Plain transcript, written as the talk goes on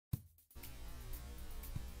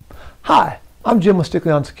Hi, I'm Jim with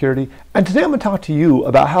Stickley on Security, and today I'm going to talk to you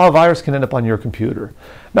about how a virus can end up on your computer.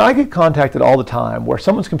 Now, I get contacted all the time where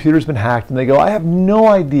someone's computer's been hacked and they go, I have no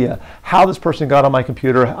idea how this person got on my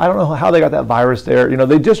computer. I don't know how they got that virus there. You know,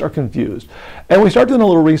 they just are confused. And we start doing a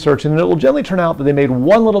little research and it will generally turn out that they made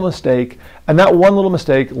one little mistake, and that one little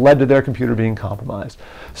mistake led to their computer being compromised.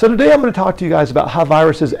 So today I'm going to talk to you guys about how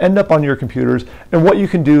viruses end up on your computers and what you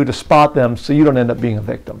can do to spot them so you don't end up being a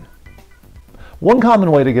victim. One common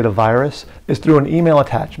way to get a virus is through an email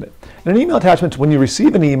attachment. And an email attachment is when you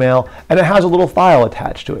receive an email and it has a little file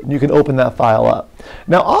attached to it, and you can open that file up.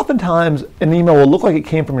 Now, oftentimes an email will look like it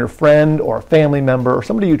came from your friend or a family member or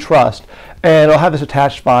somebody you trust, and it'll have this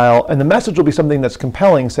attached file, and the message will be something that's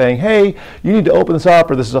compelling, saying, hey, you need to open this up,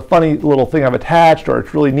 or this is a funny little thing I've attached, or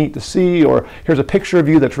it's really neat to see, or here's a picture of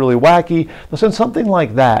you that's really wacky. They'll send something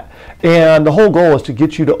like that, and the whole goal is to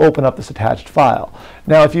get you to open up this attached file.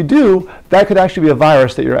 Now, if you do, that could actually be a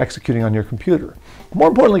virus that you're executing on your computer. More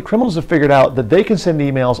importantly, criminals have figured out that they can send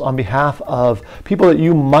emails on behalf of people that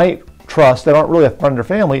you might trust that aren't really a friend or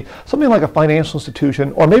family, something like a financial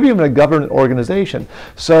institution or maybe even a government organization.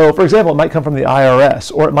 So, for example, it might come from the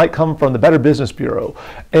IRS or it might come from the Better Business Bureau,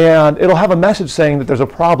 and it'll have a message saying that there's a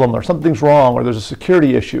problem or something's wrong or there's a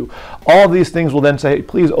security issue. All of these things will then say,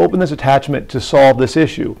 please open this attachment to solve this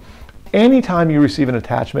issue. Anytime you receive an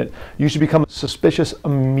attachment, you should become suspicious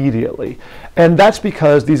immediately. And that's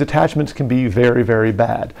because these attachments can be very, very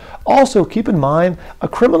bad. Also, keep in mind, a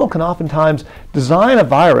criminal can oftentimes design a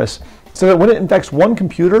virus so that when it infects one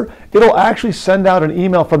computer, it'll actually send out an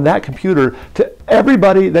email from that computer to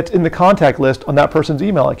everybody that's in the contact list on that person's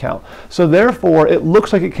email account. So therefore, it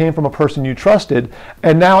looks like it came from a person you trusted,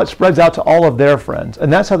 and now it spreads out to all of their friends.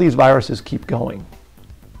 And that's how these viruses keep going.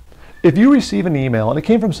 If you receive an email and it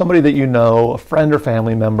came from somebody that you know, a friend or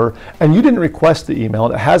family member, and you didn't request the email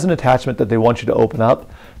and it has an attachment that they want you to open up,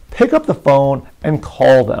 pick up the phone and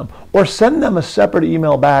call them, or send them a separate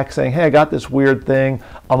email back saying, hey, I got this weird thing,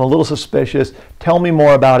 I'm a little suspicious, tell me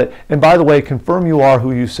more about it, and by the way, confirm you are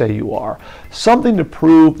who you say you are. Something to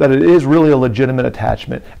prove that it is really a legitimate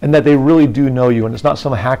attachment and that they really do know you and it's not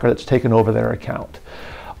some hacker that's taken over their account.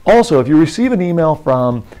 Also, if you receive an email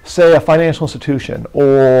from, say, a financial institution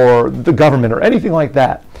or the government or anything like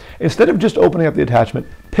that, instead of just opening up the attachment,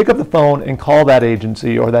 pick up the phone and call that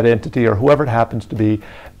agency or that entity or whoever it happens to be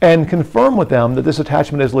and confirm with them that this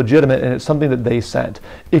attachment is legitimate and it's something that they sent.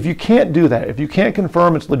 If you can't do that, if you can't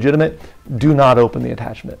confirm it's legitimate, do not open the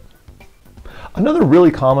attachment. Another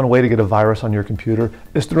really common way to get a virus on your computer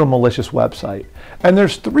is through a malicious website. And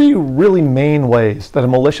there's three really main ways that a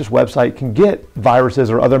malicious website can get viruses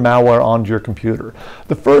or other malware onto your computer.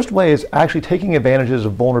 The first way is actually taking advantages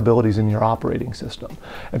of vulnerabilities in your operating system.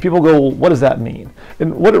 And people go, well, what does that mean?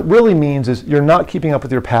 And what it really means is you're not keeping up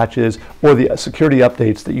with your patches or the security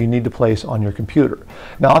updates that you need to place on your computer.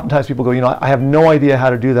 Now, oftentimes people go, you know, I have no idea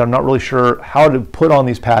how to do that. I'm not really sure how to put on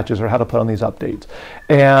these patches or how to put on these updates.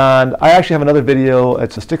 And I actually have another video,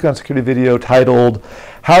 it's a Stickley on Security video titled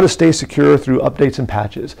How to Stay Secure Through Updates and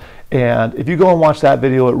Patches. And if you go and watch that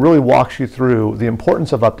video, it really walks you through the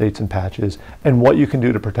importance of updates and patches and what you can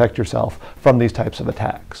do to protect yourself from these types of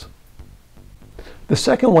attacks. The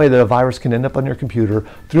second way that a virus can end up on your computer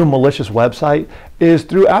through a malicious website is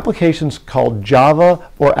through applications called Java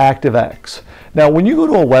or ActiveX. Now, when you go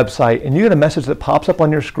to a website and you get a message that pops up on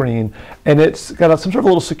your screen and it's got some sort of a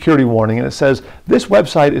little security warning and it says, this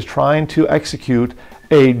website is trying to execute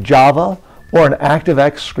a Java or an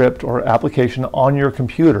ActiveX script or application on your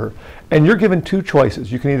computer, and you're given two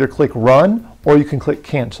choices. You can either click run or you can click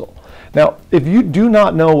cancel. Now, if you do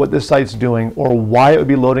not know what this site's doing or why it would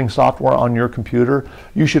be loading software on your computer,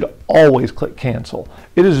 you should always click cancel.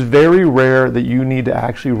 It is very rare that you need to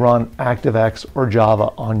actually run ActiveX or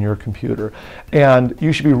Java on your computer, and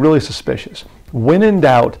you should be really suspicious. When in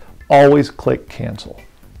doubt, always click cancel.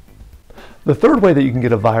 The third way that you can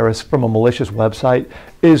get a virus from a malicious website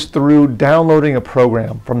is through downloading a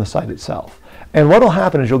program from the site itself. And what will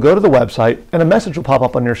happen is you'll go to the website and a message will pop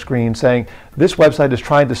up on your screen saying this website is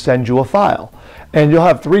trying to send you a file. And you'll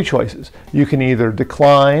have three choices. You can either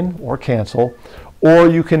decline or cancel, or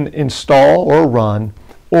you can install or run,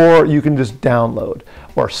 or you can just download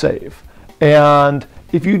or save. And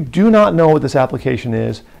if you do not know what this application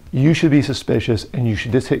is, you should be suspicious and you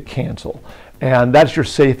should just hit cancel. And that's your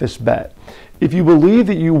safest bet. If you believe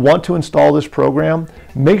that you want to install this program,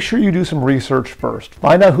 make sure you do some research first.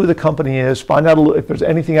 Find out who the company is, find out if there's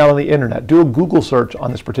anything out on the internet. Do a Google search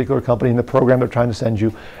on this particular company and the program they're trying to send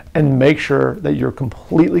you, and make sure that you're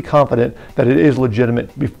completely confident that it is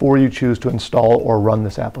legitimate before you choose to install or run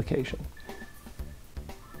this application.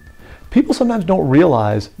 People sometimes don't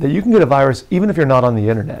realize that you can get a virus even if you're not on the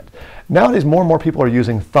internet. Nowadays, more and more people are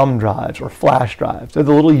using thumb drives or flash drives. They're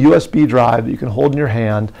the little USB drive that you can hold in your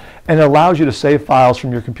hand, and it allows you to save files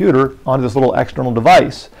from your computer onto this little external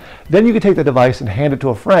device. Then you can take that device and hand it to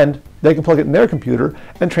a friend. They can plug it in their computer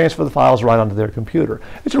and transfer the files right onto their computer.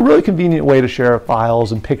 It's a really convenient way to share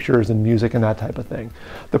files and pictures and music and that type of thing.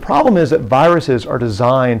 The problem is that viruses are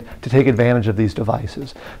designed to take advantage of these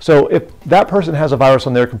devices. So if that person has a virus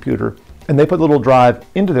on their computer and they put the little drive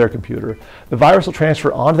into their computer, the virus will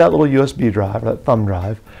transfer onto that little USB drive, or that thumb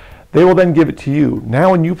drive. They will then give it to you.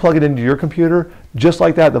 Now when you plug it into your computer, just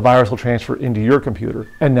like that, the virus will transfer into your computer,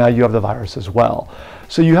 and now you have the virus as well.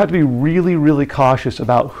 So you have to be really, really cautious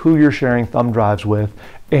about who you're sharing thumb drives with,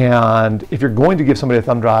 and if you're going to give somebody a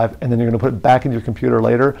thumb drive and then you're going to put it back into your computer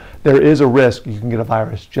later, there is a risk you can get a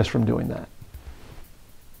virus just from doing that.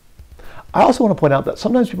 I also want to point out that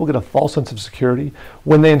sometimes people get a false sense of security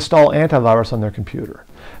when they install antivirus on their computer.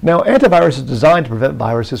 Now, antivirus is designed to prevent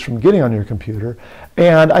viruses from getting on your computer,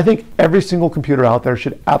 and I think every single computer out there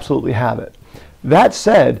should absolutely have it. That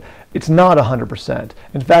said, it's not 100%.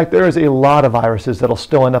 In fact, there is a lot of viruses that'll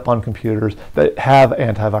still end up on computers that have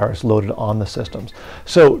antivirus loaded on the systems.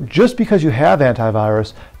 So just because you have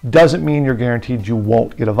antivirus doesn't mean you're guaranteed you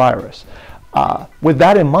won't get a virus. With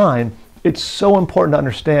that in mind, it's so important to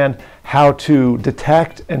understand how to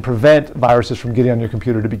detect and prevent viruses from getting on your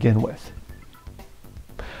computer to begin with.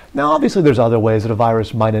 Now, obviously, there's other ways that a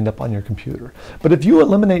virus might end up on your computer. But if you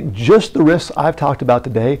eliminate just the risks I've talked about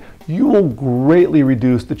today, you will greatly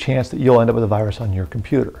reduce the chance that you'll end up with a virus on your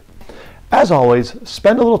computer. As always,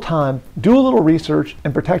 spend a little time, do a little research,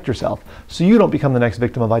 and protect yourself so you don't become the next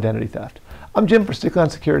victim of identity theft. I'm Jim for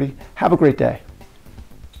Stickline Security. Have a great day.